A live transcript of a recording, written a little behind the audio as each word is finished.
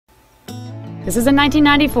This is a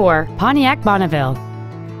 1994 Pontiac Bonneville.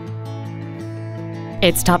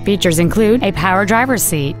 Its top features include a power driver's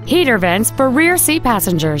seat, heater vents for rear seat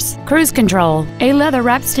passengers, cruise control, a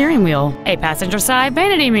leather-wrapped steering wheel, a passenger side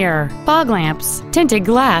vanity mirror, fog lamps, tinted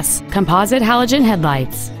glass, composite halogen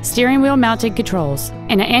headlights, steering wheel mounted controls,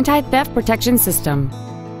 and an anti-theft protection system.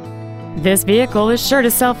 This vehicle is sure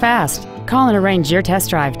to sell fast. Call and arrange your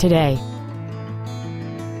test drive today.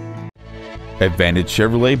 Advantage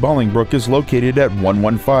Chevrolet Bolingbrook is located at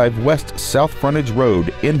 115 West South Frontage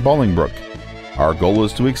Road in Bolingbrook. Our goal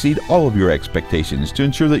is to exceed all of your expectations to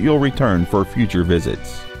ensure that you'll return for future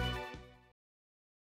visits.